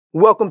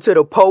Welcome to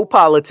the Po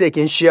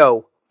Politicking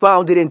Show.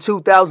 Founded in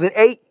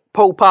 2008,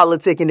 Po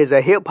Politicking is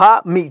a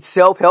hip-hop meets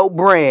self-help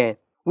brand.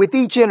 With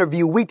each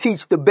interview, we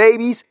teach the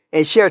babies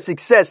and share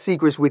success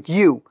secrets with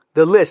you,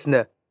 the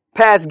listener.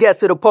 Past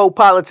guests of the Po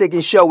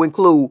Politicking Show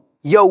include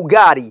Yo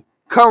Gotti,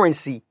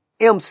 Currency,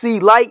 MC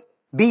Light,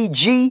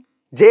 BG,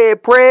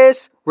 Dead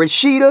Prez,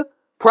 Rashida,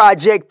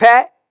 Project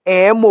Pat,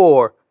 and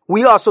more.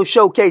 We also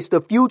showcase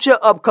the future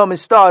upcoming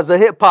stars of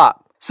hip-hop.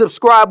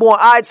 Subscribe on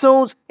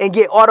iTunes and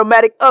get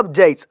automatic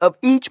updates of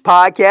each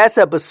podcast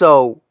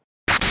episode.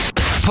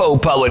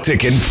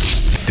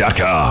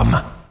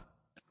 PoePoliticking.com.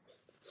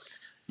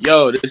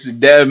 Yo, this is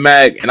Dev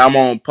Mac, and I'm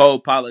on Po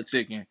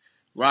Politicking.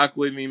 Rock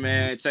with me,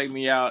 man. Check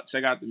me out.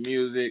 Check out the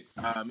music.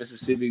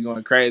 Mississippi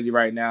going crazy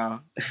right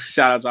now.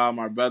 Shout out to all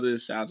my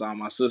brothers. Shout out to all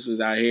my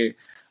sisters out here.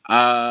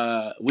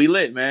 We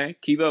lit, man.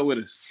 Keep up with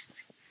us.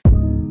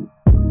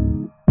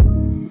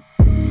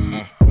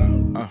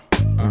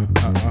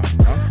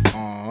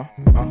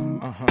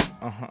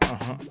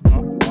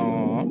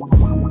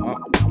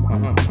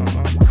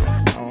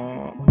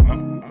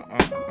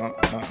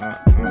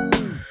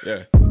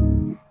 Yeah.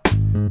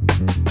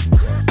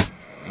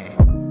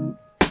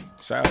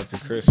 Shout out to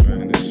Chris,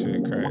 man. This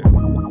shit crazy.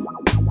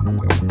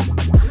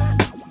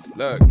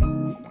 Look,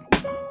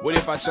 what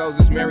if I chose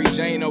this Mary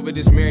Jane over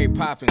this Mary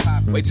Poppins?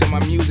 Wait till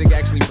my music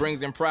actually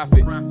brings in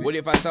profit. What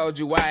if I told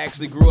you I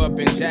actually grew up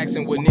in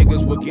Jackson where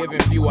niggas were given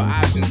fewer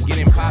options,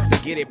 getting popped to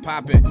get it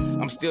poppin'?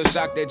 I'm still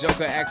shocked that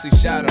Joker actually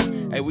shot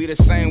him. Hey, we the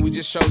same, we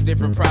just chose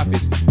different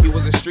prophets. He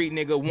was a street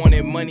nigga,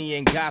 wanted money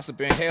and gossip.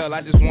 And hell, I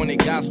just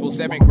wanted gospel.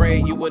 7th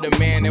grade, you were the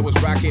man that was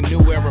rocking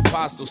New Era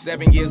Apostle.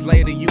 7 years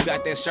later, you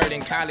got that shirt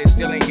in college,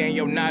 still ain't gain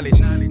your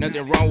knowledge.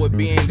 Nothing wrong with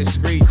being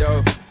discreet,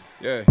 though.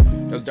 Yeah,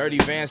 those dirty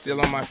Vans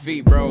still on my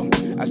feet, bro.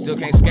 I still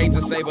can't skate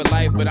to save a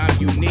life, but I'm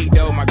unique,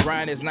 though. My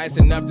grind is nice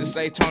enough to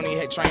say Tony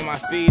had trained my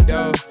feet,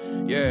 though.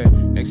 Yeah,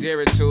 next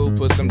year or two,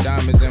 put some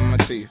diamonds in my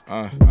teeth.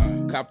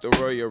 Cop the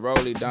Royal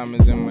Rolly,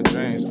 diamonds in my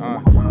dreams.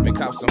 Make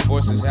cop some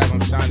forces, have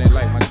them shining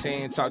like my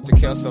team. Talk to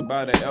Kelso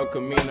about the El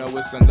Camino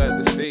with some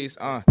leather seats.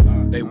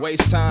 They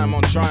waste time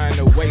on trying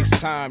to waste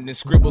time, then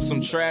scribble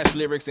some trash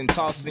lyrics and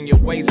toss in your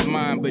waste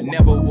mind, but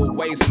never will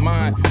waste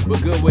mine.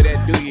 But good with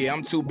that, do ya?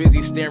 I'm too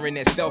busy staring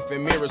at self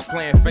in mirrors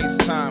playing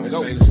FaceTime. They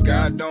say the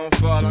sky don't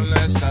fall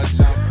unless I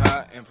jump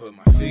high and put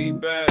my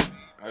feet back.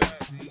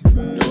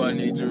 Do I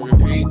need to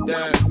repeat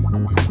that?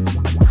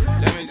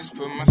 Let me just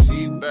put my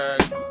seat back.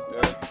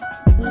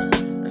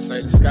 They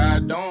say the sky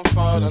don't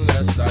fall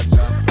unless I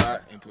jump high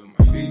and put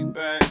my feet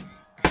back.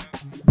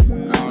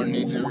 I don't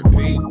need to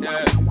repeat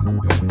that.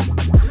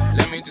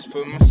 Let me just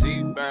put my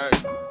seat back.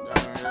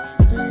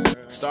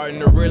 Starting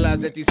to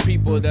realize that these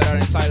people that are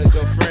entitled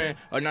your friend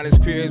are not as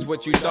pure as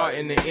what you thought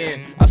in the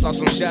end. I saw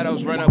some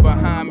shadows run up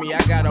behind me. I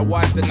gotta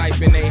watch the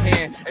knife in their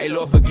hand. Hey,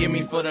 Lord, forgive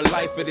me for the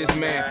life of this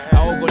man.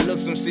 I overlooked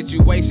some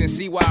situations,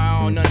 see why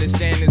I don't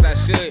understand as I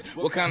should.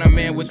 What kind of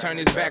man would turn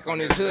his back on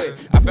his hood?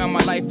 I found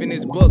my life in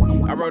this book.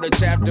 I wrote a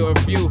chapter or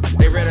few.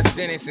 They read a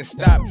sentence and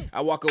stopped. I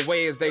walk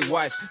away as they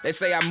watch. They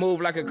say I move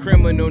like a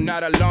criminal,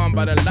 not alarmed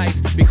by the lights,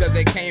 because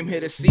they came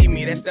here to see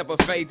me. That step of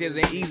faith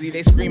isn't easy.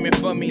 They screaming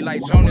for me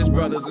like Jonas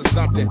Brothers or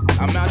something.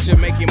 I'm out here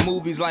making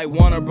movies like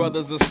Warner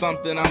Brothers or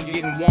something. I'm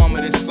getting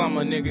warmer this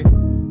summer, nigga.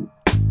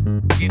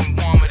 Getting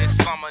warmer this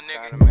summer,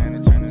 nigga. Got a man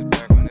to turn his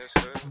back on this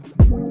hood.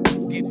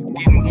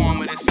 Getting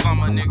warmer this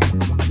summer, nigga.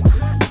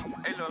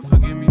 Hey, Lord,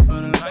 forgive me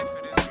for the life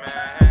of this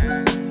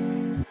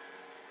man.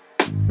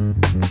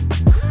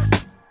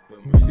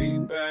 Put my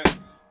feet back.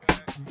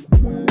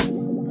 Put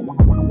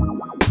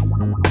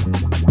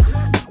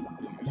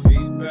my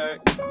feet back.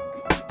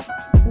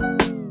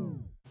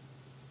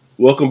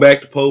 Welcome back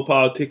to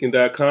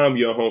PoePoliticking.com,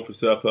 your home for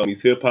self-help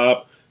meets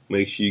hip-hop.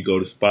 Make sure you go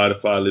to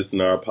Spotify, listen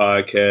to our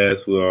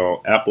podcast. We're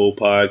on Apple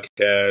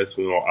Podcasts.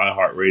 We're on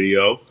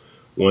iHeartRadio.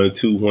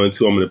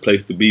 1-2-1-2. I'm in the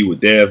place to be with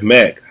Dev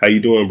Mac. How you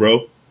doing,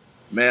 bro?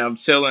 Man, I'm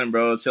chilling,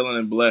 bro. Chilling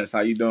and blessed.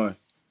 How you doing?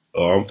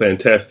 Oh, I'm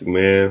fantastic,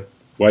 man.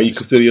 Why you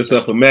consider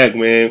yourself a Mac,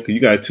 man? Because you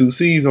got 2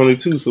 C's, only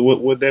 2. So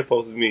what that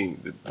supposed to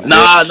mean?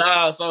 Nah.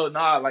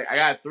 Like I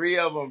got 3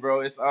 of them, bro.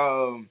 It's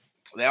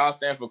they all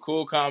stand for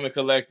Cool, Calm, and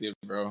Collective,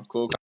 bro.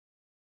 Cool.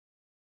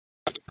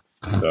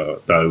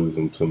 Thought it was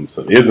some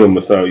ism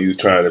or something you was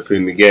trying to put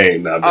in the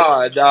game.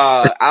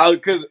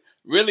 Cause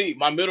really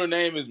my middle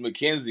name is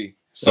Mackenzie.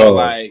 So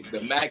like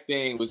the Mac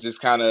thing was just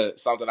kind of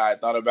something I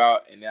had thought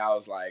about, and then I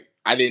was like,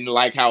 I didn't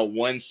like how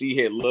 1 C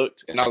had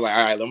looked, and I was like,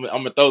 all right, I'm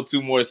gonna throw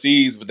 2 more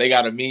C's, but they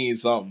gotta mean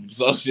something.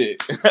 So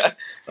shit.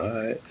 All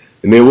right.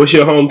 And then what's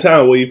your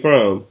hometown? Where you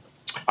from?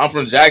 I'm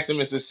from Jackson,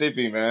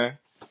 Mississippi, man.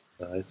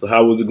 All right, so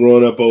how was it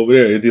growing up over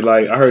there? Is it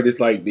like, I heard it's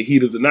like the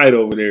heat of the night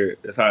over there.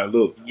 That's how it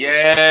looked.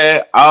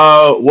 Yeah.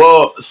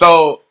 Well,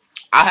 so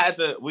I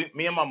had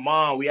me and my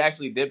mom, we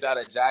actually dipped out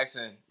of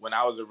Jackson when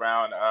I was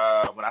around,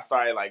 when I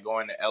started like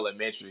going to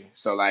elementary.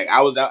 So like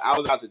I was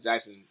out to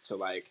Jackson to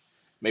like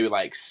maybe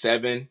like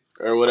 7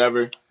 or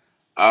whatever.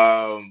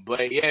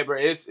 But yeah, bro,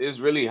 it's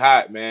really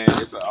hot, man.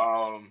 It's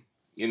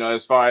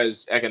as far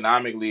as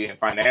economically and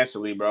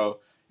financially, bro,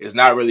 it's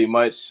not really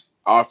much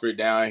offered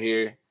down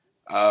here.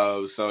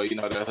 So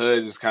the hood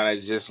is kind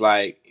of just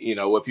like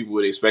what people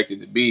would expect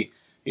it to be.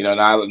 Not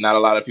a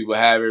lot of people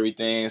have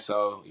everything,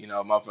 so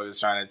motherfuckers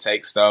trying to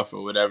take stuff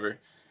or whatever.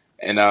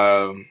 And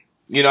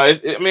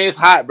it's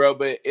hot, bro.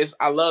 But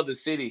I love the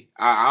city.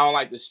 I don't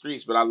like the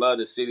streets, but I love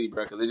the city,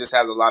 bro, because it just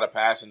has a lot of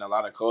passion, a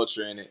lot of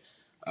culture in it.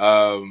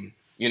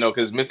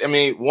 Because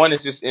one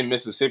is just in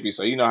Mississippi,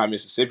 so you know how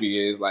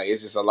Mississippi is. Like,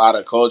 it's just a lot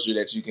of culture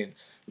that you can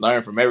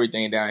learn from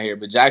everything down here.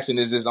 But Jackson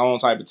is its own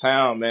type of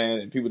town, man,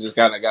 and people just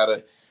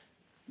gotta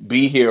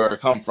be here or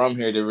come from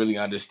here to really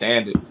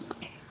understand it.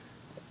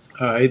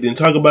 All right, then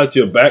talk about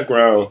your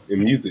background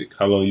in music.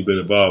 How long you been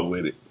involved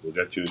with it? What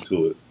got you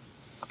into it?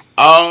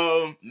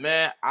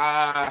 Man,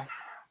 I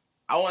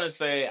want to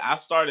say I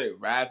started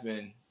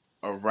rapping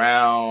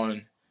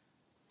around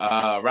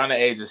the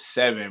age of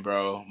 7,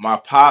 bro. My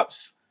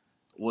pops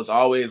was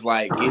always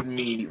like getting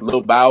me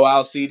little Bow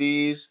Wow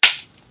CDs,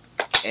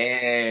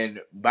 and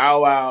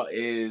Bow Wow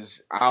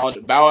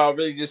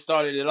really just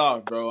started it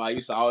off, bro. I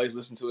used to always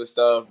listen to his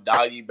stuff,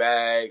 Doggy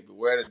Bag,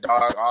 Beware the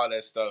Dog, all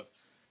that stuff.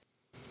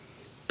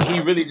 He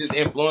really just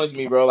influenced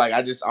me, bro. Like,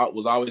 I just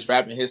was always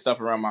rapping his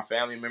stuff around my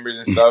family members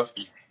and stuff.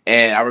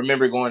 And I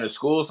remember going to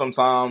school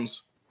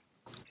sometimes,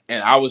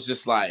 and I was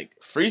just like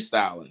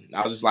freestyling.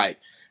 I was just like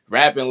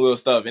rapping little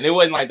stuff, and it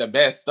wasn't like the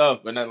best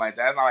stuff, but nothing like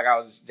that. It's not like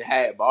I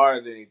had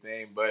bars or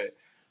anything, but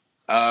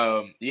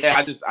yeah,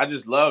 I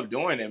just love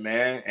doing it,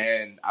 man.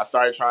 And I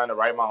started trying to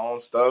write my own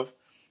stuff,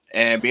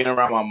 and being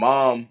around my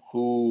mom,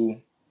 who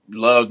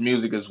loved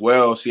music as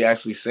well. She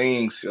actually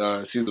sings.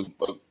 She's an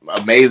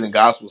amazing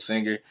gospel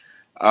singer.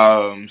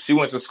 She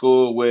went to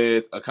school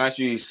with a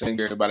country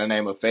singer by the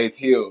name of Faith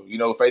Hill. You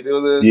know who Faith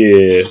Hill is?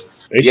 Yeah.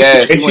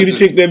 Ain't she the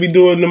chick that be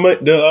doing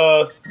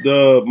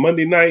the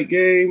Monday night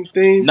game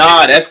thing?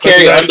 Nah, that's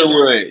Carrie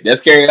Underwood.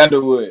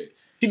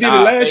 She did it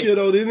last year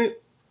though, didn't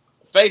it?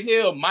 Faith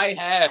Hill might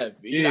have.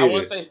 I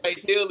want to say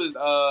Faith Hill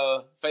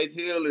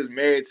is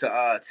married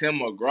to Tim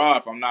McGraw,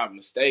 if I'm not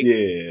mistaken.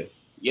 Yeah.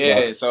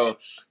 Wow. So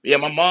yeah,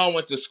 my mom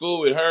went to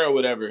school with her or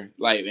whatever.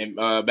 Like,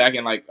 back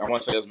in, like, I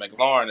want to say it was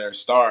McLaurin or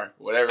Star,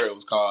 whatever it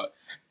was called.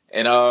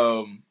 And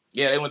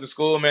yeah, they went to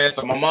school, man.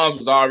 So my mom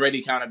was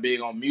already kind of big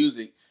on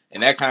music,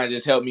 and that kind of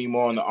just helped me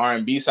more on the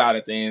R&B side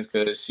of things,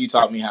 because she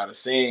taught me how to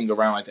sing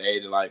around like the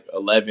age of like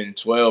 11,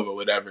 12 or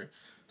whatever.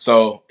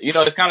 So,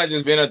 it's kind of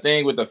just been a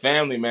thing with the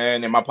family,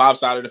 man. And my pop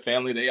side of the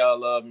family, they all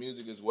love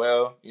music as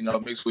well,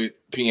 mixed with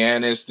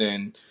pianists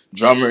and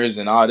drummers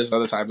and all this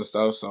other type of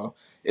stuff. So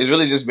it's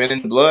really just been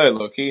in the blood,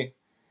 low key.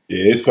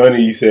 Yeah, it's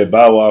funny you said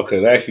Bow Wow,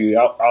 because actually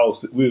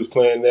we was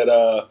playing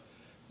that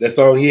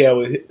song he had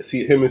with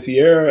him and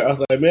Sierra. I was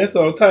like, man, that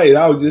song tight.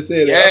 I was just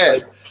saying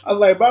that. I was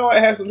like, Bow Wow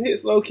had some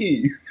hits, low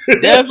key.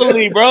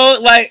 Definitely, bro.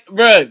 Like,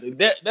 bro,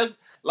 that's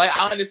like,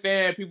 I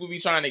understand people be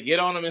trying to get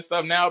on him and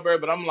stuff now, bro,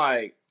 but I'm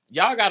like,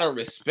 y'all gotta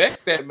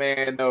respect that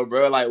man, though,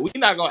 bro. Like, we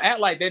not gonna act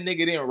like that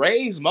nigga didn't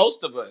raise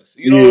most of us.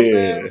 You know what I'm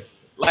saying?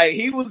 Like,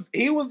 he was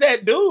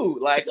that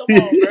dude. Like, come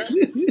on, bro.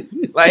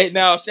 Like,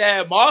 now,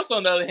 Shad Moss,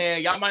 on the other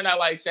hand, y'all might not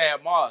like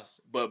Shad Moss,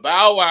 but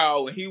Bow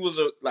Wow, when he was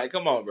like,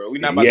 come on, bro. We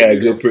not about to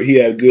do that. He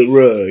had a good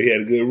run.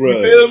 You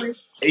feel me?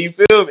 You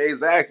feel me?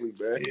 Exactly,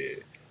 bro. Yeah.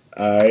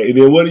 All right. And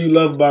then what do you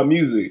love about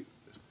music?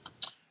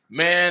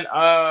 Man,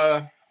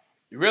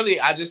 really,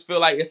 I just feel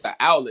like it's an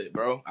outlet,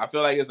 bro. I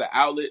feel like it's an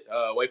outlet,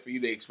 way for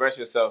you to express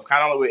yourself.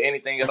 Kind of like with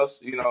anything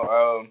else,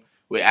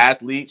 with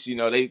athletes,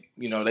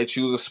 they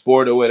choose a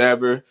sport or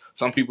whatever.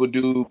 Some people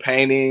do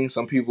painting,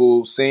 some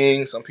people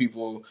sing, some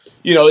people,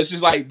 it's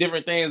just like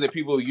different things that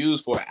people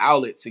use for an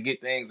outlet to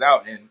get things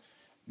out. And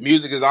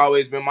music has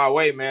always been my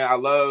way, man.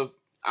 I'm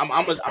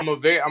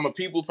a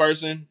people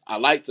person. I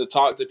like to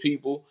talk to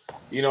people.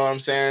 You know what I'm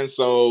saying?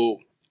 So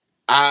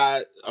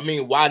I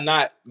mean, why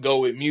not go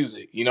with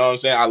music? You know what I'm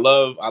saying? I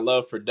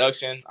love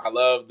production. I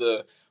love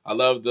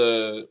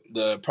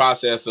the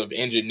process of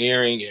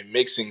engineering and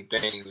mixing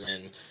things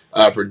and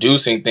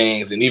producing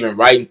things and even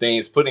writing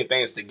things, putting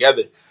things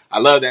together. I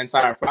love that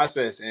entire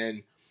process.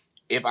 And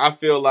if I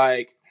feel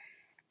like,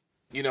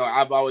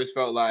 I've always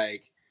felt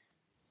like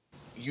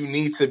you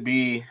need to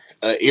be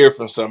an ear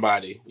from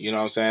somebody. You know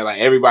what I'm saying? Like,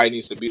 everybody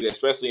needs to be there,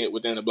 especially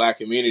within the Black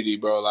community,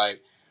 bro.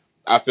 Like,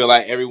 I feel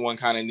like everyone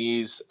kind of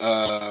needs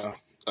a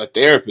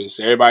therapist.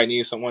 Everybody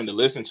needs someone to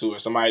listen to, or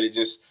somebody to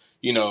just,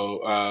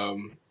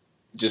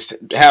 just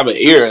have an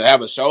ear,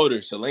 have a shoulder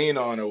to lean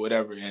on or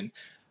whatever. And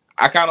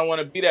I kind of want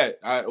to be that.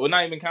 Well,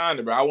 not even kind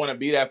of, bro. I want to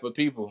be that for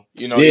people.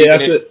 Yeah,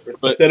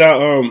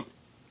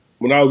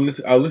 when I was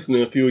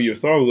listening to a few of your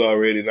songs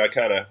already, and I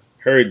kind of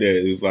heard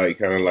that it was like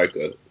kind of like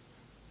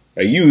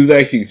you was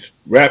actually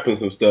rapping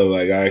some stuff.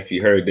 Like, I actually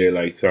heard that,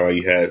 like, sound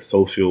you had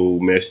social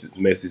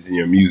message in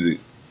your music.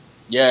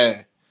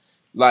 Yeah,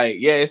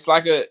 it's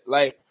like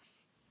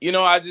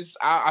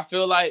I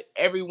feel like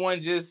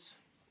everyone just,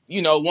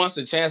 wants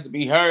a chance to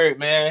be heard,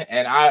 man.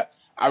 And I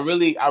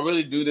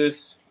really do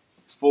this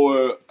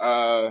for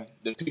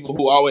the people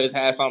who always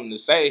had something to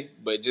say,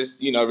 but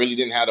just, really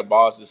didn't have the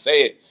balls to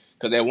say it.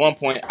 Because at one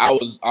point, I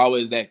was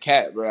always that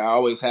cat, bro. I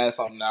always had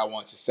something that I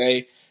want to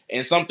say.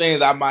 And some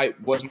things I might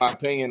voice my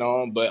opinion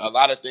on, but a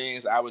lot of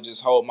things I would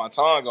just hold my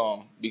tongue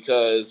on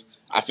because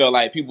I felt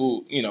like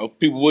people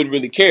wouldn't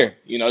really care.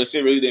 This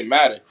shit really didn't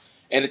matter.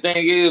 And the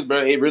thing is,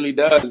 bro, it really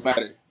does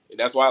matter.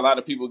 That's why a lot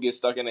of people get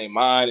stuck in their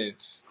mind and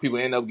people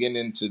end up getting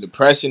into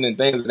depression and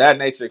things of that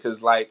nature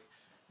because, like,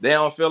 they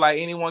don't feel like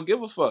anyone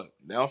give a fuck.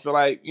 They don't feel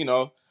like, they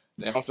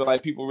don't feel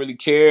like people really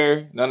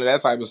care. None of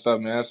that type of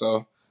stuff, man.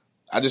 So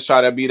I just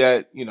try to be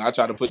that, I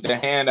try to put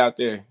that hand out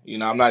there.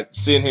 I'm not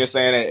sitting here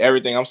saying that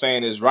everything I'm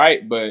saying is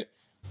right, but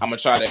I'm going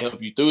to try to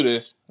help you through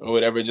this or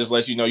whatever. It just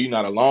lets you know you're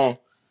not alone.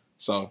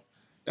 So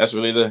that's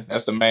really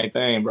that's the main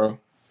thing, bro.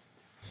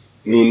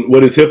 And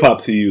what is hip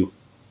hop to you?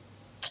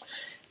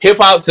 Hip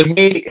hop to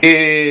me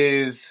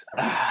is,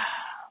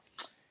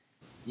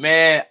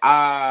 man,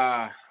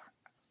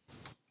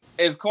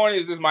 as corny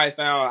as this might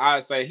sound,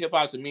 I'd say hip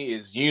hop to me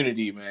is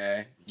unity,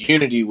 man.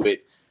 Unity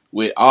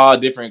with all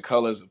different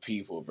colors of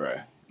people, bro.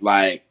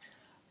 Like,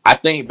 I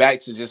think back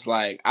to just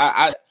like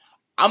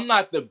I'm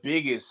not the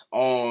biggest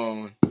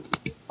on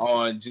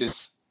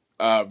just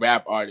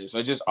rap artists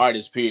or just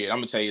artists period. I'm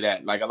gonna tell you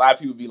that. Like, a lot of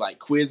people be like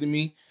quizzing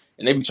me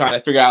and they be trying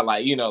to figure out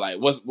like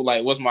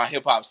what's my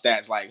hip hop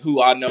stats, like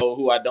who I know,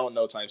 who I don't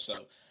know type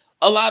stuff.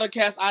 A lot of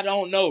cats I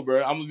don't know,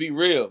 bro. I'm gonna be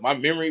real. My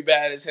memory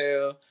bad as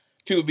hell.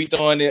 People be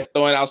throwing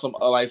out some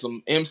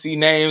some MC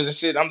names and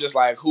shit. I'm just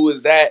like, who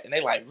is that? And they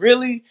like,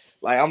 really?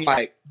 Like, I'm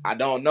like, I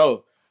don't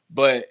know.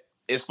 But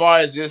as far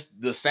as just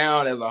the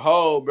sound as a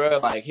whole, bro,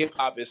 like hip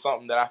hop is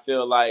something that I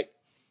feel like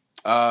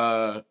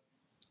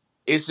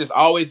it's just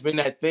always been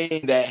that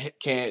thing that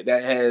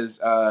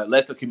has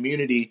let the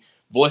community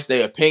voice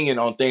their opinion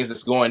on things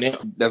that's going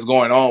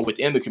on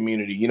within the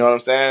community. You know what I'm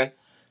saying?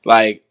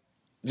 Like,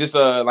 just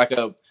I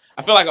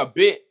feel like a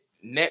bit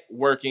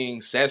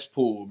networking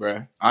cesspool, bro.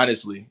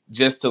 Honestly,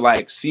 just to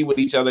like see what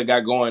each other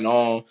got going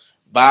on,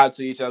 vibe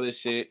to each other's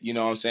shit. You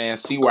know what I'm saying?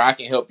 See where I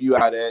can help you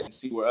out at, and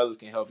see where others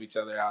can help each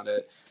other out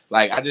at.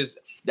 Like,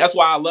 that's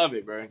why I love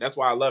it, bro. That's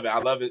why I love it. I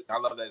love it. I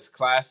love that it's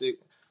classic.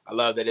 I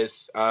love that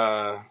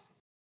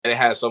it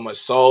has so much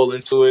soul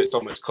into it,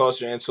 so much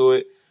culture into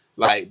it.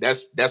 Like,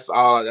 that's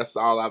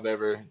all I've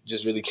ever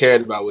just really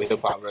cared about with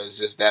hip hop, bro. It's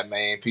just that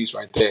main piece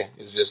right there.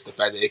 It's just the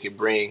fact that it can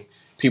bring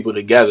people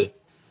together.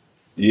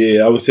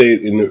 Yeah, I would say,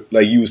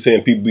 like you were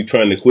saying, people be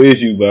trying to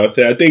quiz you, but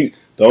I think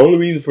the only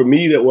reason for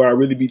me that where I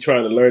really be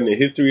trying to learn the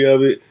history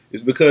of it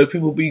is because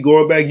people be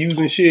going back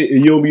using shit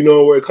and you don't be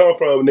knowing where it come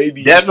from, and they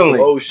be definitely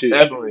using old shit.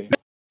 Definitely.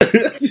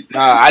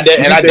 I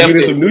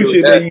definitely some new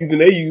shit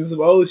they use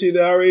some old shit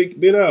that already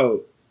been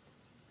out.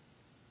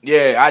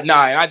 Yeah,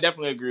 I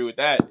definitely agree with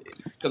that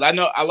because I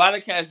know a lot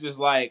of cats just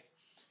like,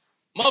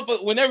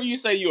 but whenever you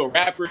say you're a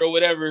rapper or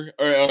whatever,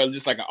 or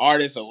just like an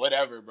artist or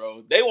whatever,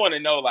 bro, they want to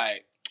know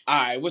like, all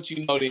right, what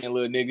you know then,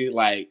 little nigga?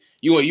 Like,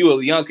 you a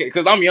young kid?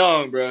 Because I'm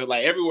young, bro.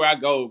 Like, everywhere I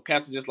go,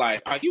 cats are just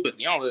like, oh, you a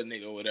young little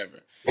nigga or whatever.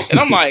 And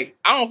I'm like,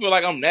 I don't feel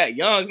like I'm that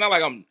young. It's not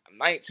like I'm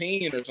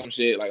 19 or some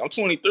shit. Like, I'm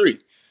 23,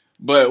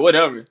 but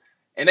whatever.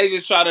 And they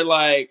just try to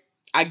like,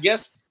 I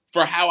guess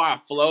for how I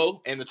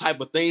flow and the type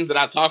of things that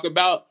I talk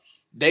about,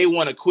 they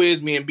want to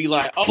quiz me and be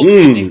like, oh,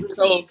 nigga,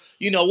 so,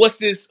 what's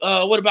this,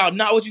 what about,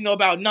 what you know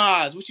about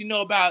Nas? What you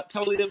know about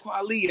Talib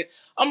Kweli?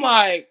 I'm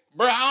like,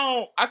 bro,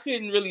 I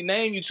couldn't really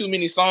name you too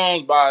many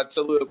songs by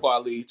Talib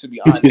Kweli, to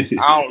be honest.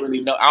 I don't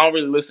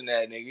really listen to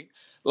that nigga.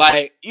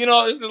 Like,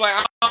 it's just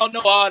like, I don't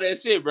know all that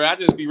shit, bro. I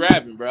just be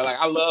rapping, bro. Like,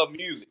 I love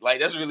music.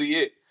 Like, that's really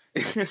it.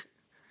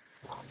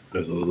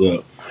 That's what's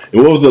up.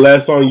 And what was the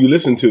last song you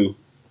listened to,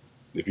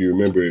 if you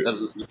remember it?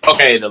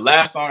 Okay, the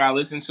last song I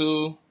listened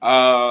to,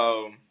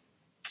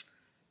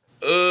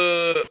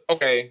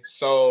 okay,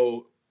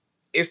 so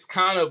it's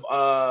kind of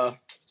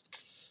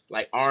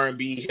like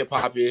R&B, hip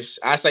hop ish.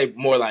 I say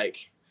more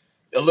like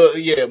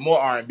more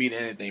R&B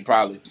than anything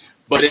probably.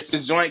 But it's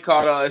this joint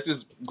called it's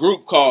this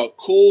group called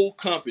Cool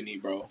Company,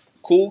 bro.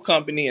 Cool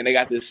Company, and they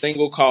got this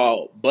single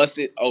called Bust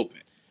It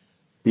Open.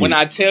 When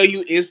I tell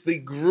you it's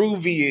the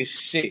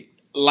grooviest shit,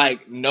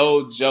 like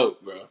no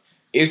joke, bro.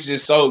 It's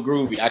just so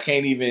groovy. I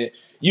can't even.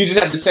 You just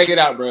have to check it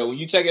out, bro. When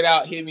you check it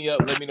out, hit me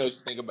up. Let me know what you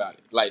think about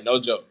it. Like, no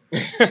joke.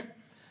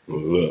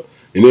 And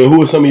then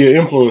who are some of your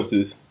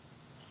influences?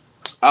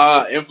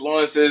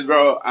 Influences,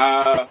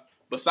 bro.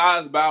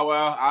 Besides Bow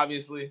Wow,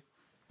 obviously.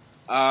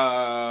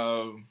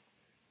 I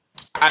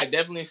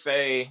definitely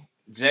say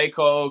J.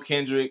 Cole,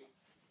 Kendrick,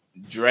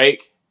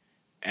 Drake,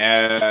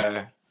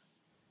 and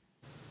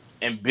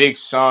Big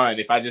Sean.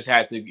 If I just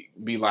had to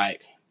be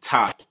like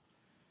top,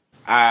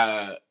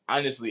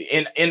 honestly,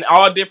 in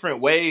all different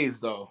ways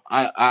though.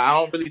 I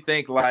don't really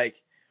think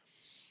like.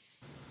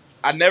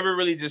 I never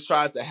really just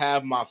tried to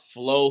have my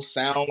flow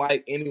sound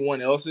like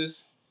anyone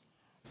else's,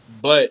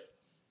 but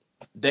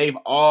they've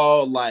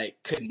all like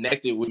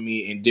connected with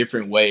me in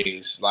different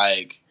ways.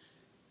 Like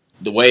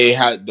the way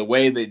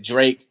that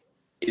Drake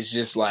is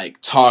just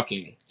like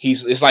talking.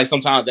 It's like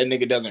sometimes that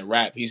nigga doesn't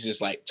rap. He's just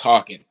like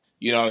talking.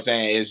 You know what I'm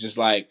saying? It's just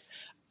like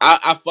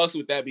I fucks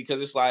with that because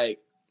it's like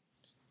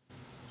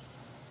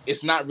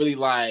it's not really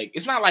like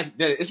it's not like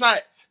that. It's not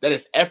that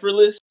is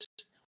effortless,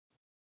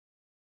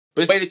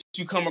 but it's the way that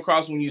you come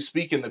across when you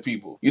speaking to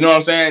people. You know what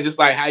I'm saying? Just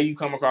like how you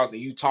come across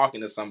and you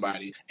talking to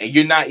somebody, and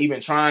you're not even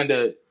trying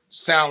to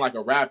sound like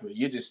a rapper.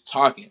 You're just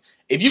talking.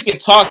 If you can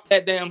talk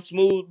that damn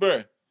smooth,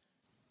 bruh.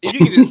 If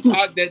you can just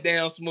talk that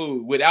damn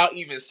smooth without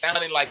even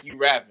sounding like you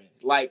rapping,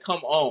 like,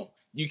 come on.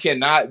 You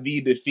cannot be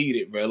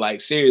defeated, bro.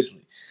 Like,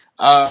 seriously.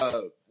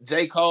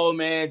 J. Cole,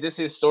 man, just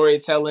his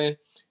storytelling.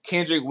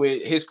 Kendrick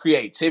with his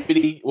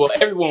creativity. Well,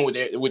 everyone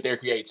with their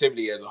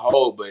creativity as a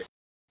whole, but,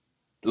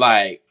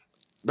 like,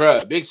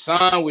 bruh, Big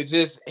Sean with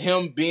just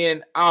him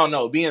being, I don't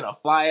know, being a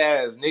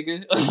fly-ass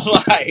nigga.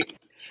 Like,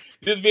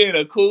 just being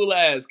a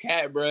cool-ass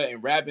cat, bruh,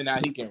 and rapping how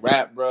he can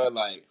rap, bruh.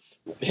 Like,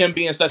 him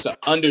being such an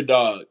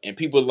underdog and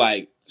people,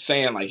 like,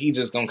 saying, like, he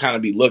just gonna kind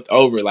of be looked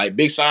over. Like,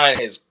 Big Sean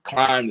has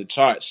climbed the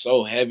charts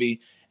so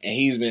heavy, and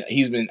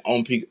he's been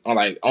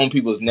on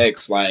people's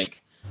necks.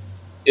 Like,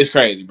 it's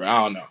crazy, bro.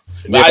 I don't know.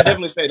 But I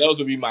definitely say those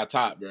would be my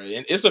top, bro.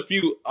 And it's a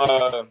few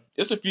other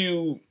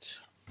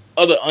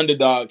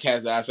underdog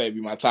cats that I say would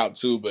be my top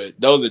two, but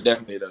those are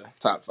definitely the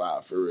top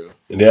five for real.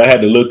 And then I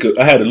had to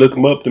look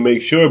them up to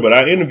make sure. But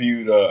I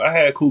interviewed. I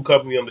had Cool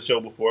Company on the show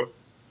before.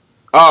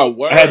 Oh,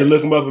 word. I had to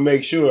look them up and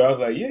make sure. I was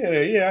like,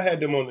 yeah, I had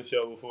them on the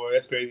show before.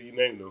 That's crazy. You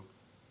named them.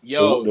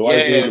 Yo, the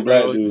white dude, the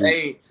black bro.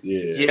 dude.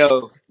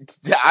 Yo,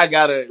 I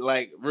gotta,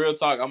 like, real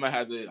talk. I'm gonna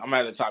have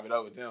to chop it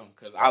up with them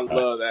because I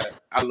love that.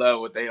 I love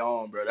what they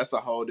own, bro. That's a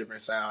whole different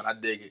sound. I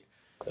dig it.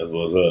 That's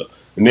what's up.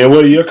 And then,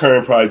 what are your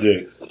current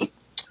projects?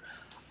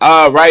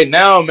 Right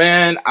now,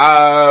 man.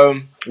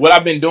 What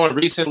I've been doing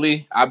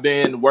recently, I've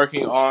been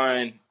working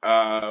on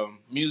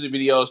music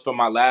videos for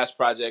my last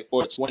project,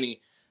 420.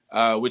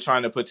 We're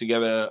trying to put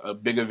together a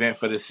big event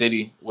for the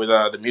city with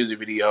the music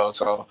video.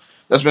 So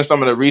that's been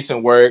some of the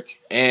recent work,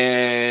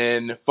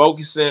 and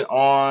focusing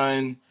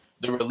on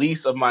the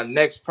release of my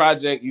next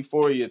project,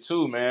 Euphoria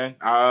 2, man.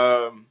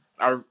 I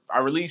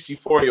released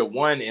Euphoria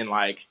 1 in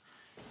like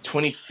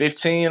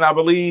 2015, I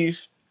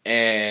believe.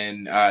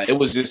 And it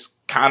was just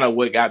kind of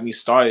what got me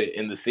started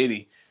in the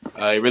city.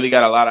 It really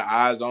got a lot of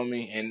eyes on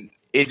me, and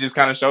it just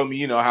kind of showed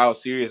me, how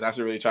serious I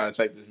should really try to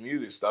take this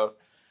music stuff.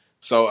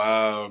 So,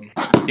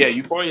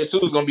 Euphoria 2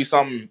 is going to be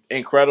something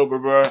incredible,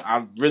 bro.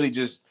 I'm really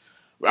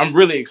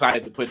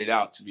excited to put it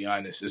out, to be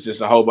honest. It's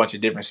just a whole bunch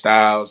of different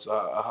styles,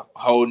 a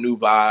whole new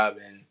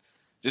vibe, and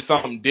just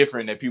something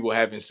different that people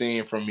haven't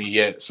seen from me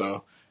yet.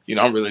 So,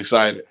 I'm really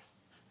excited.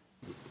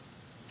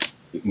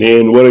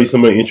 Then, what are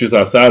some of your interests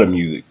outside of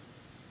music?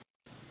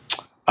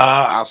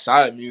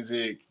 Outside of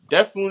music,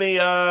 definitely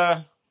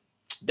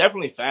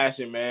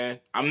fashion, man.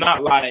 I'm not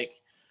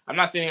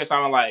sitting here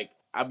talking like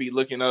I be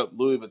looking up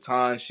Louis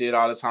Vuitton shit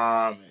all the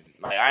time,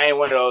 and like I ain't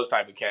one of those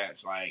type of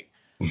cats. Like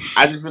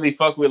I just really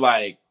fuck with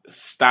like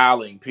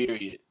styling,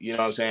 period. You know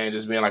what I'm saying?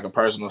 Just being like a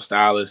personal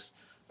stylist.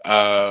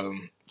 So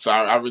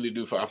I really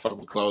do. I fuck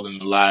with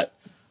clothing a lot.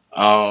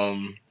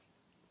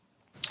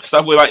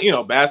 Stuff with like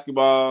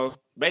basketball.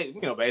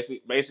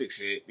 Basic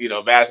shit.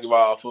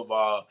 Basketball,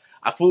 football.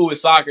 I fool with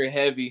soccer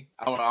heavy.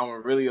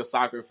 I'm really a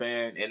soccer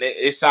fan, and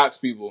it shocks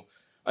people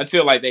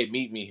until like they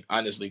meet me,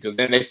 honestly, because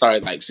then they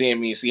start like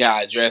seeing me and see how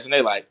I dress, and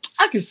they like,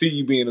 I can see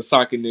you being a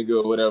soccer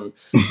nigga or whatever.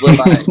 But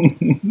like,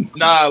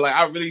 nah, like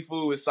I really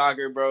fool with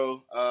soccer,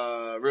 bro.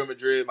 Real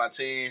Madrid, my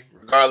team,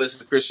 regardless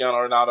of Cristiano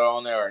Ronaldo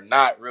on there or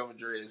not. Real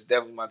Madrid is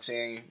definitely my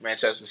team.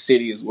 Manchester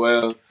City as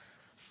well.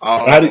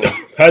 How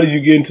did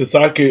you get into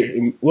soccer?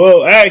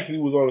 Well, I actually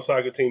was on a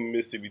soccer team in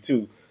Mississippi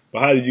too.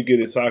 But how did you get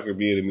into soccer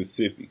being in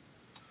Mississippi?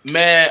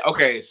 Man,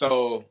 okay,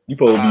 so you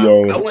supposed to be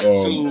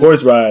on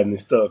horse riding and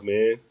stuff,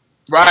 man.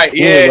 Right?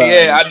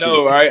 Yeah, I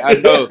know, right? I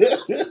know.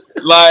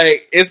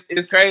 Like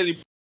it's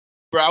crazy,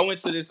 bro. I went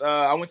to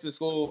the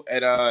school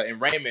at in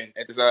Raymond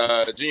at this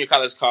junior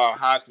college called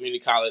Hines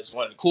Community College,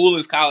 one of the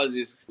coolest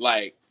colleges.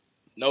 Like,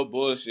 no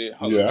bullshit.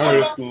 I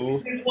heard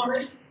school.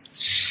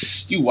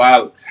 You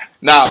wild.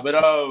 Nah, but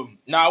I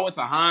went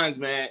to Hines,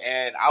 man,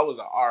 and I was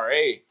an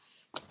RA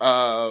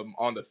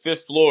on the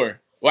 5th floor.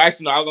 Well,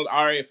 actually, no, I was on the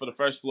RA for the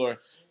 1st floor,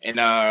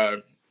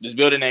 and this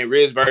building named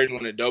Riz Verdon,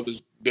 one of the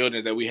dopest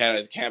buildings that we had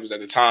at the campus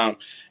at the time.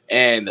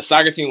 And the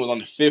soccer team was on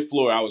the 5th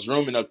floor. I was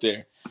rooming up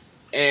there,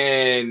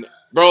 and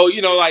bro,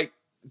 like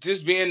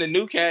just being the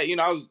new cat,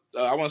 I was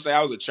I want to say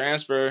I was a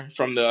transfer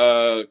from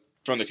the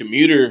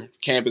commuter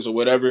campus or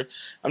whatever.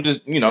 I'm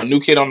just new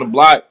kid on the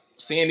block.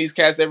 Seeing these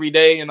cats every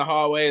day in the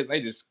hallways,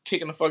 they just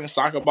kicking the fucking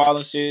soccer ball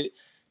and shit.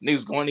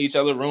 Niggas going to each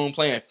other's room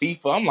playing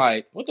FIFA. I'm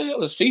like, what the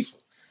hell is FIFA?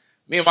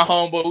 Me and my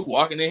homeboy, we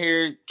walking in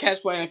here, cats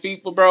playing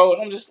FIFA, bro.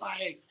 And I'm just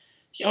like,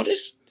 yo,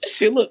 this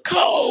shit look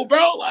cold,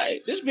 bro.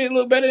 Like, this bit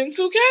look better than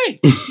 2K.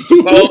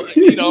 So, my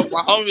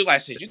homie was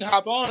like, shit, you can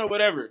hop on or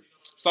whatever.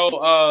 So,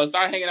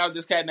 started hanging out with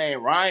this cat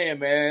named Ryan,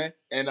 man.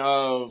 And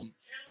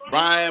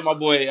Ryan, my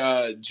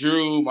boy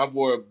Drew, my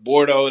boy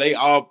Bordeaux, they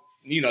all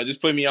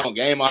just put me on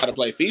game on how to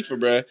play FIFA,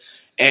 bro.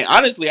 And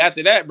honestly,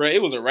 after that, bro,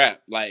 it was a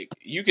wrap. Like,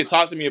 you could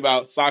talk to me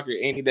about soccer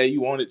any day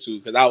you wanted to,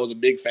 because I was a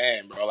big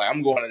fan, bro. Like,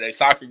 I'm going to their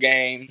soccer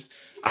games.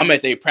 I'm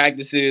at their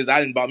practices. I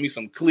done bought me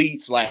some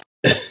cleats, like,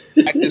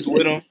 practice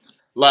with them.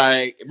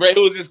 Like, bro, it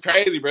was just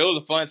crazy, bro. It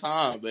was a fun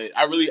time, but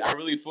I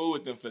really fooled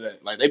with them for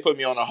that. Like, they put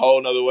me on a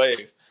whole nother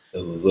wave.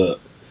 That's what's up.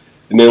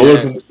 And then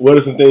what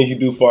are some things you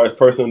do as far as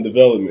personal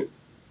development?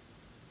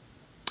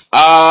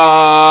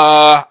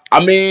 I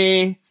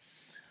mean,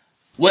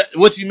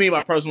 what you mean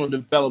by personal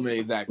development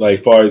exactly? Like,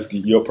 as far as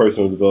your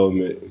personal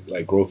development,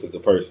 like growth as a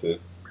person.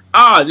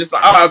 Just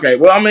like, okay.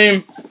 Well, I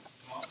mean,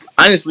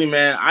 honestly,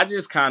 man, I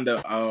just kind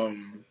of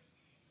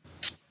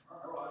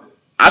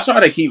I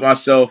try to keep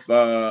myself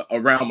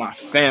around my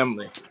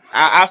family.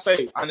 I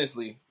say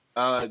honestly,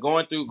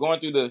 going through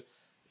the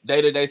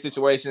day-to-day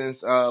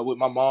situations with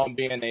my mom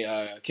being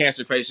a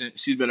cancer patient.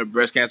 She's been a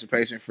breast cancer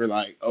patient for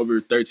like over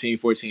 13,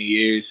 14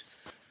 years.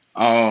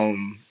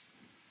 And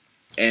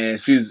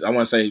she's, I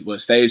want to say,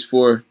 stage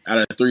 4 out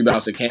of 3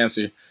 bouts of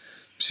cancer.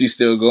 She's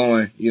still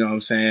going, you know what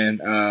I'm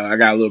saying? I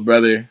got a little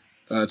brother,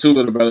 2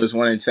 little brothers,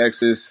 one in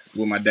Texas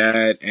with my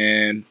dad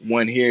and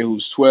one here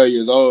who's 12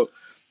 years old.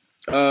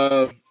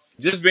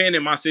 Just being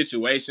in my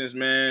situations,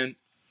 man,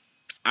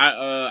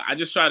 I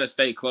just try to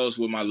stay close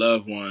with my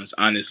loved ones,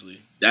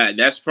 honestly.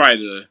 That's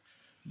probably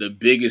the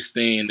biggest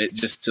thing that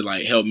just to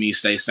like help me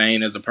stay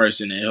sane as a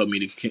person and help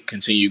me to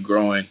continue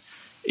growing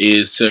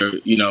is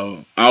to,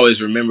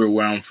 always remember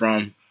where I'm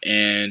from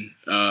and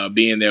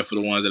being there for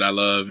the ones that I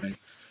love and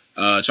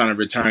trying to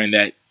return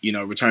that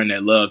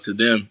love to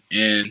them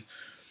and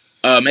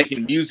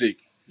making music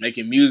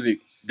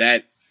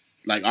that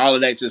like all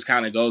of that just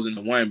kind of goes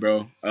into one,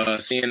 bro.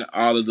 Seeing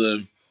all of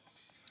the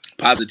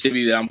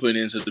positivity that I'm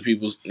putting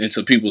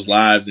into people's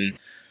lives and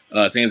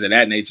things of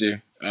that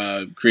nature,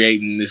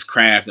 creating this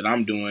craft that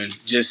I'm doing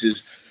just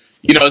as,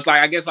 it's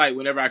like, I guess like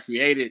whenever I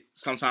create it,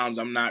 sometimes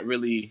I'm not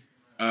really,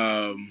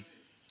 I'm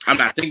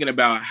not thinking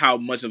about how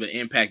much of an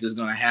impact it's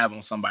going to have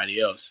on somebody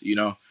else.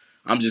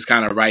 I'm just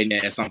kind of writing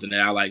it as something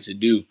that I like to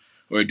do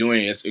or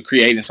doing it,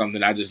 creating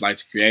something I just like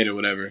to create or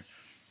whatever.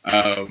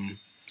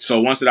 So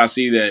once that I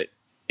see that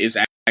it's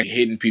actually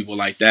hitting people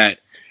like that,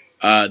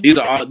 these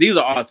are all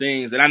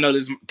things, and I know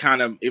this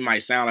it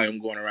might sound like I'm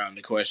going around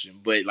the question,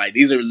 but like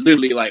these are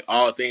literally like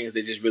all things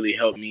that just really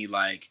help me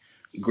like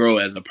grow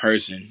as a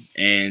person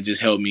and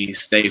just help me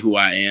stay who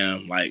I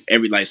am. Like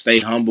stay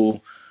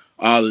humble,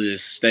 all of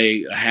this,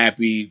 stay a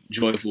happy,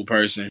 joyful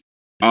person.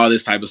 All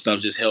this type of stuff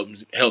just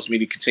helps me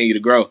to continue to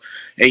grow.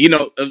 And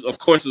of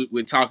course,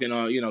 with talking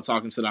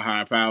talking to the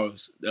higher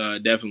powers,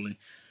 definitely,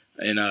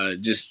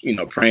 and just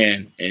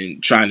praying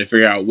and trying to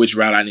figure out which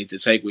route I need to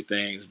take with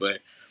things, but.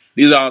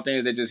 These are all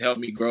things that just help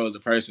me grow as a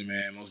person,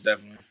 man, most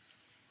definitely.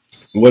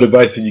 What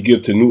advice would you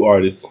give to new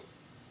artists?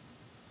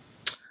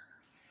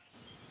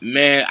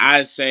 Man,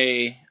 I'd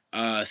say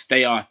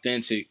stay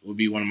authentic would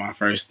be one of my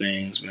first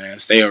things, man.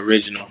 Stay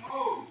original.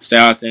 Stay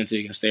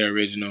authentic and stay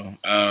original.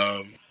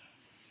 And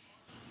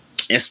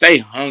stay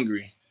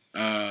hungry.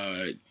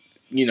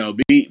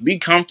 Be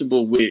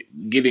comfortable with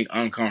getting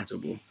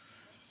uncomfortable.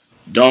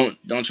 Don't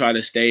try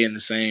to stay in the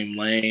same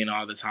lane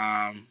all the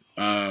time.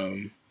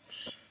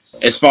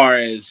 As far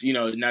as,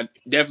 not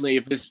definitely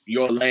if it's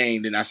your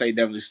lane, then I say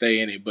definitely stay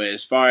in it. But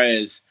as far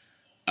as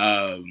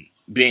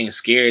being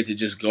scared to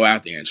just go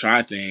out there and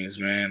try things,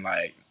 man,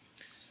 like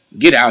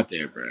get out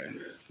there, bro.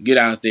 Get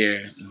out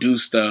there, do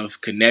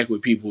stuff, connect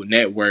with people,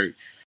 network,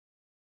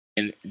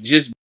 and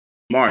just be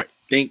smart.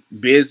 Think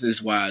business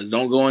wise.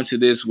 Don't go into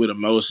this with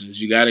emotions.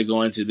 You got to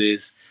go into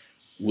this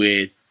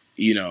with,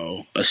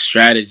 a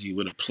strategy,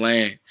 with a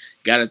plan.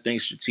 Got to think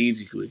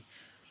strategically.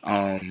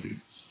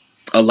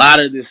 A lot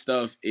of this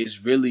stuff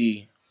is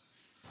really,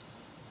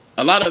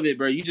 a lot of it,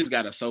 bro, you just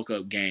got to soak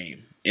up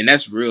game. And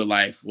that's real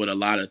life, what a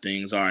lot of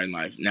things are in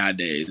life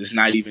nowadays. It's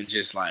not even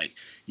just like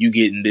you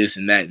getting this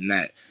and that and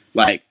that.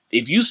 Like,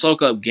 if you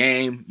soak up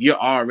game, you're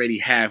already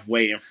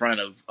halfway in front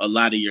of a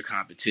lot of your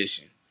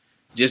competition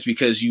just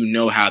because you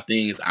know how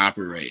things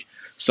operate.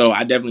 So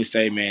I definitely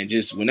say, man,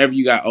 just whenever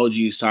you got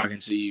OGs talking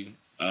to you,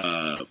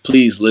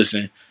 please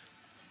listen.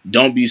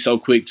 Don't be so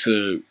quick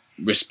to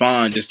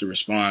respond just to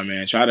respond,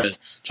 man. Try to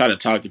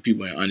talk to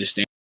people and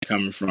understand where they're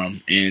coming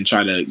from and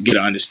try to get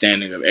an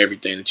understanding of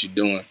everything that you're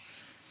doing.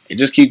 And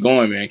just keep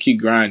going, man.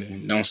 Keep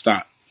grinding. Don't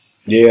stop.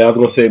 Yeah, I was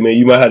gonna say, man,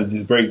 you might have to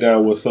just break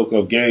down what soak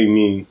up game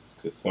mean,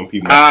 because some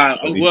people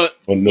don't know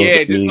when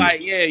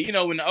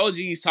the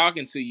OG's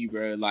talking to you,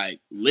 bro, like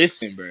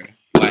listen, bro,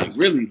 like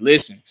really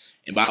listen.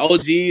 And by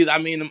OGs, I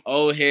mean them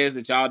old heads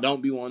that y'all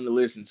don't be wanting to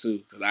listen to,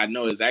 because I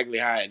know exactly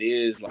how it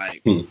is.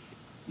 Like,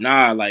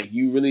 nah, like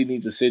you really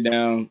need to sit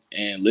down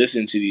and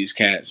listen to these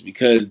cats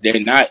because they're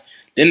not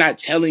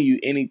telling you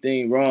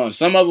anything wrong.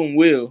 Some of them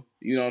will.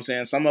 You know what I'm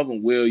saying? Some of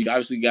them will. You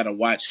obviously got to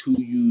watch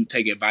who you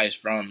take advice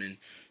from and,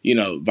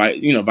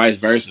 vice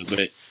versa.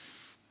 But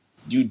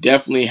you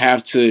definitely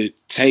have to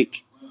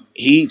take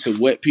heed to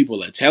what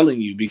people are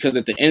telling you because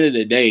at the end of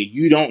the day,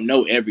 you don't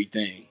know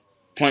everything.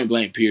 Point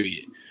blank,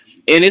 period.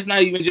 And it's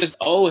not even just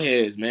old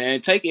heads,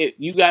 man.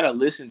 You got to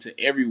listen to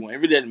everyone.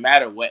 It doesn't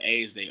matter what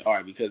age they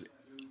are because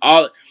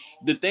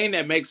the thing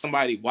that makes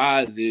somebody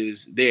wise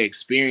is their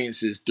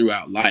experiences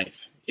throughout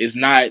life. It's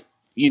not,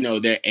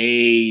 their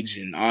age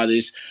and all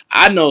this.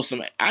 I know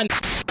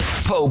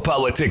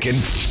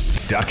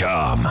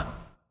PoePoliticking.com.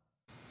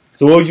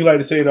 So what would you like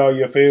to say to all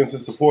your fans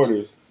and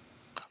supporters?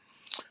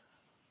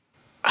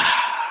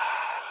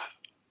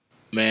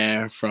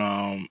 Man,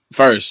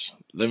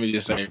 let me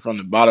just say, from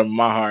the bottom of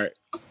my heart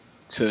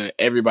to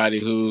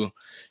everybody who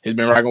has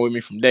been rocking with me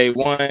from day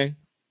one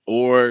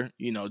or,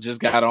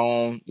 just got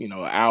on, an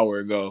hour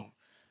ago.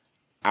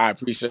 I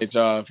appreciate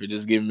y'all for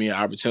just giving me an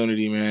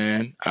opportunity,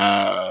 man.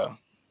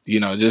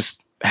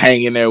 Just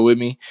hang in there with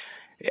me.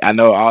 I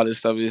know all this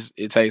stuff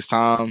it takes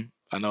time.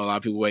 I know a lot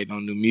of people waiting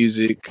on new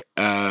music.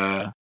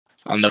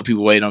 I know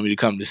people waiting on me to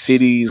come to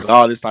cities,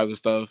 all this type of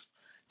stuff.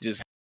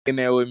 Just hang in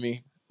there with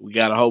me. We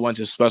got a whole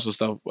bunch of special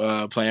stuff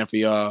planned for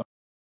y'all,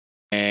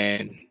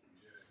 and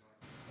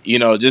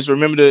just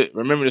remember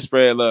to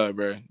spread love,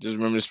 bro. Just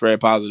remember to spread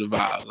positive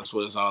vibes. That's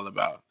what it's all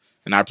about,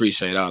 and I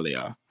appreciate all of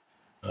y'all.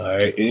 All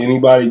right. And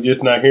anybody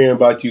just not hearing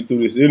about you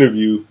through this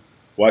interview,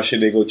 why should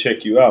they go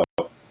check you out?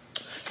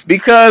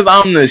 Because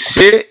I'm the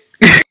shit.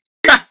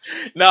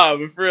 No,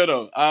 but for real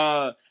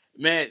though,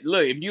 man,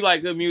 look, if you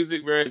like good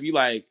music, bro, if you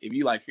like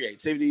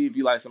creativity, if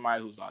you like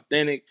somebody who's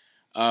authentic,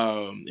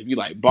 if you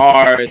like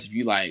bars, if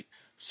you like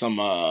some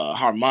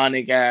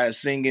harmonic ass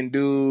singing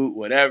dude,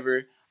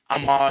 whatever,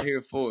 I'm all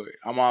here for it.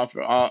 I'm all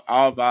for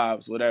all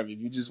vibes, whatever.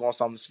 If you just want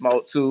something to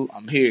smoke to,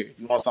 I'm here. If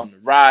you want something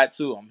to ride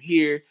to, I'm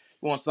here. If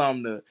you want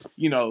something to,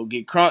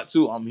 get crunk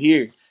to, I'm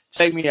here.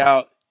 Check me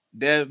out,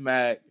 Dev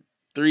Mac,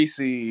 3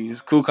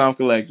 C's, Cool Calm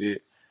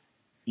Collected.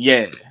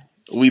 Yeah,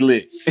 we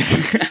lit.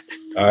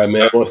 All right,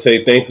 man. I want to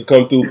say thanks for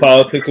coming through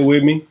politicking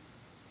with me.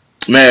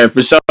 Man,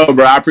 for sure,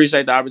 bro. I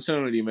appreciate the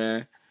opportunity,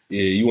 man.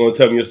 Yeah, you want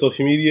to tell me your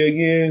social media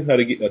again? How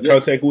to get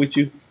contact with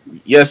you?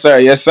 Yes, sir.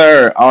 Yes,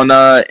 sir. On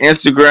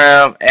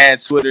Instagram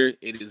and Twitter,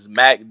 it is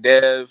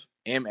MacDev,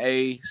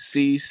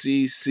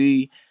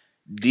 MACCCDEV.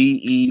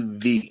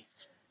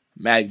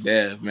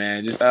 MacDev,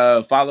 man. Just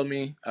follow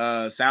me.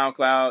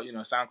 SoundCloud,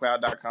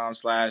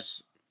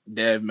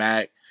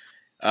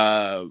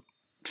 SoundCloud.com/DevMac.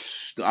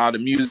 All the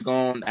music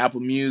on Apple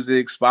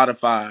Music,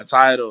 Spotify,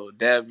 Tidal,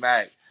 Dev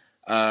Mac,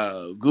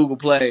 Google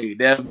Play,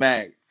 Dev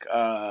Mac,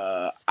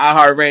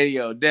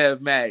 iHeartRadio,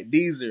 Dev Mac,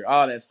 Deezer,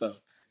 all that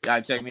stuff.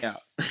 Y'all check me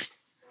out.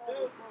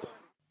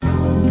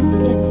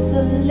 It's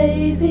a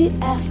lazy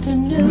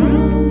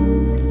afternoon,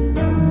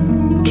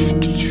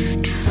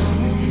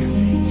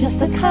 just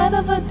the kind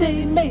of a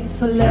day made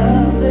for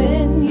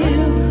loving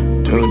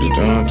you.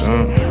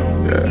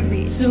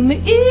 Yeah. Soon the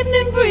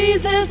evening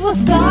breezes will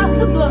start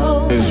to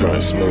blow. This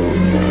joint smooth,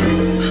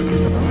 man.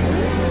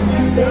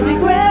 Baby,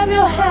 grab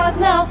your hat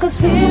now, 'cause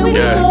here we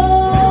go.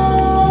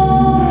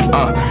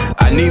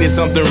 I needed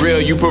something real,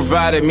 you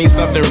provided me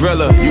something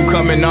realer. You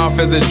coming off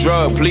as a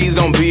drug, please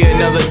don't be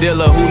another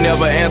dealer who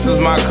never answers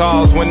my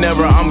calls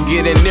whenever I'm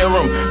getting near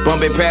him.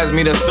 Bump it past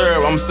me the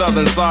syrup, I'm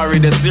southern sorry,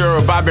 the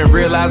syrup. I've been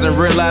realize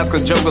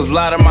 'cause jokers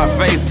lie to my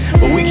face.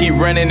 But we keep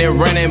running and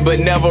running, but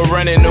never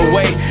running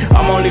away.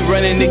 I'm only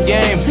running the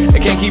game, I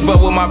can't keep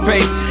up with my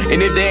pace.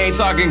 And if they ain't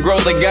talking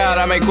growth of God,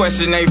 I may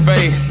question their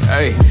faith.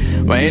 Hey.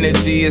 My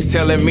energy is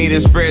telling me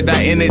to spread that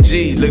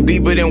energy. Look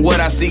deeper than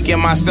what I seek in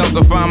myself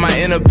to find my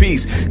inner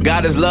peace.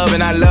 God is love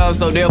and I love,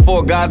 so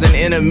therefore God's an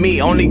enemy.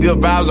 Only good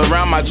vibes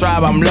around my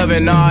tribe, I'm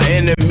loving all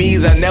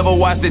enemies. I never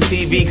watch the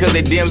TV 'cause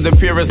it dims the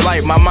purest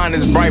light. My mind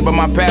is bright, but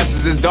my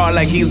past is dark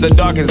like he's the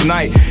darkest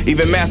night.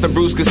 Even Master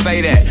Bruce could say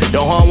that.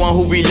 Don't harm one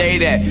who relay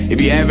that. If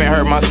you haven't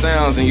heard my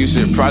sounds, then you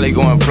should probably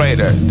go and play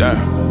that.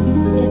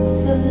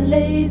 It's a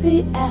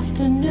lazy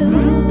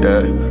afternoon.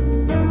 Yeah.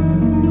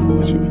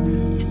 What you mean?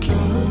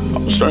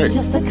 Straight.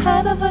 Just the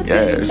kind of a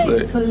Yeah, it's day made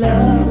lit. for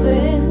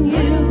loving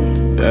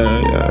you.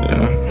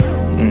 Yeah.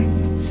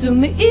 Soon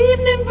the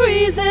evening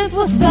breezes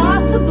will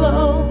start to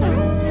blow.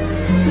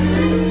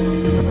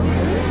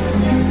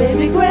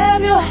 Baby,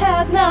 grab your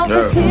hat now,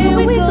 'cause here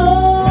we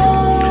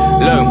go.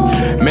 Look,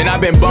 man, I've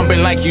been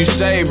bumping like you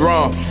shaved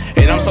wrong.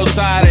 And I'm so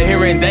tired of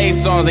hearing they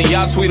songs. And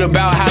y'all tweet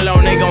about how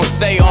long they gon'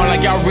 stay on.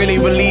 Like y'all really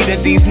believe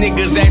that these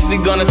niggas actually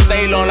gonna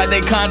stay long. Like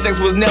they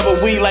context was never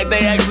weak. Like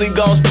they actually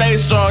gon' stay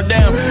strong.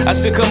 Damn, I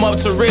should come up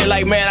to real.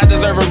 Like man, I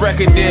deserve a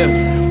record deal.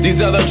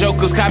 These other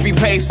jokers copy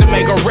paste to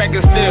make a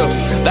record still.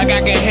 Like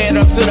I can head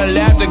up to the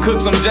lab to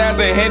cook some jazz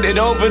and hand it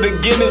over to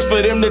Guinness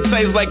for them to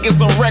taste like it's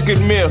a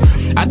record meal.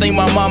 I think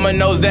my mama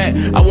knows that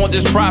I want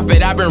this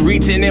profit. I've been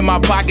reaching in my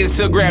pockets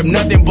to grab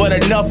nothing but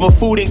enough for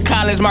food in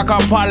college. My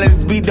car pilots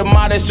beat the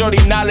modest. Shorty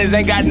knowledge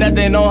ain't got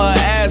nothing on her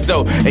ass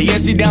though. And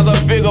yes, she down some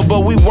figure,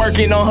 but we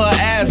working on her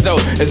ass though.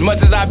 As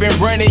much as I've been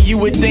running, you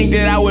would think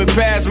that I would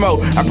pass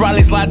mo. I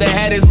probably slide the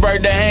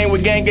Hattiesburg to hang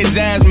with gang of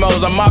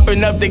Jazzmos. I'm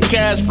mopping up the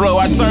cash flow.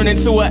 I turn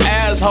into an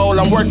asshole.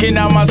 I'm working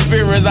out my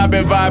spirits. I've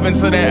been vibing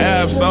to that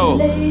app soul.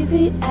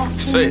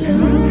 Shit.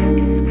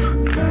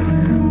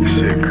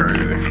 Shit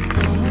crazy.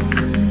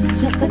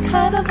 Just the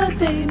kind of a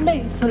day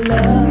made for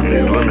love.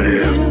 These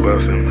lemonheads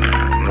busting.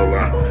 No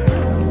lie.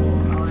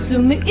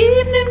 Soon the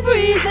evening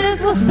breezes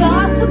will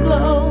start to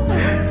blow.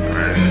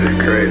 Man, shit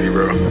crazy,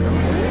 bro.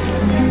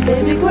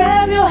 Baby,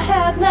 grab your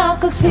hat now,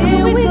 'cause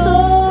here we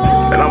go.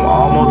 And I'm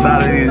almost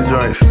out of these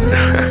joints.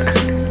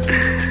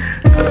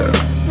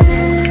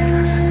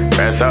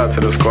 Man, shout out to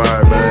the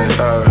squad, man.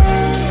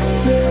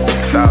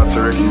 Shout Shout out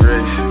to Ricky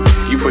Rich.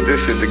 You put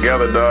this shit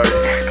together, dog.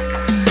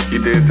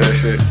 You did that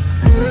shit.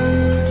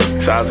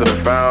 Shout out to the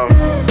fam.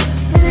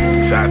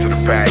 Shout out to the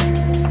pack.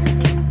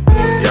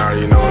 Y'all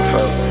already know what's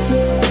up.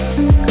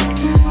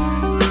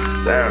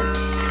 Damn.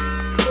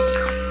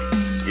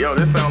 Yo,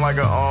 this sound like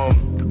a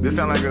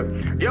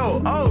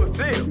yo, oh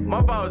shit.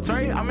 My fault,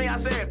 Trey. I mean,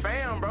 I said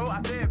fam, bro.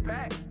 I said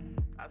pack.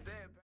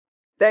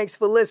 Thanks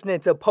for listening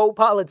to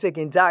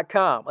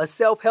PoePoliticking.com, a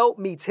self-help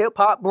meets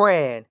hip-hop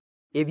brand.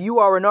 If you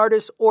are an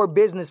artist or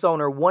business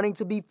owner wanting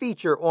to be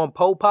featured on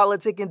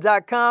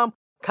PoePoliticking.com,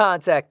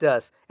 contact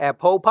us at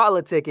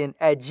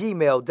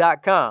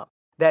PoePoliticking@gmail.com.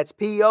 That's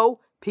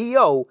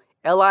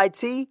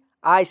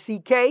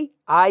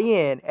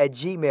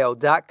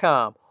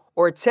PoePoliticking@gmail.com.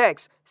 Or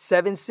text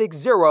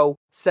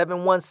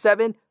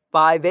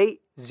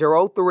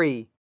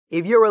 760-717-5803.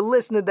 If you're a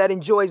listener that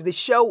enjoys the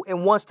show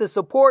and wants to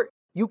support,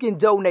 you can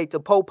donate to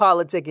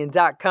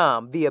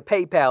PoePoliticking.com via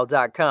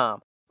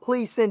PayPal.com.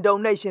 Please send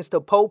donations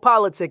to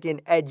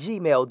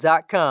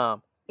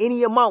PoePoliticking@gmail.com.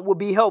 Any amount will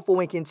be helpful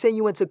in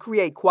continuing to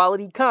create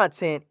quality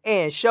content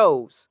and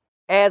shows.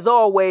 As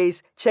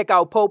always, check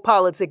out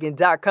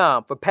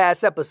PoePoliticking.com for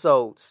past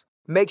episodes.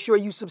 Make sure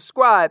you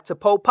subscribe to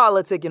Poe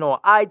Politicking on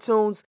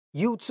iTunes,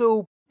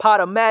 YouTube,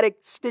 Podomatic,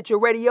 Stitcher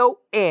Radio,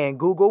 and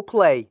Google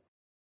Play.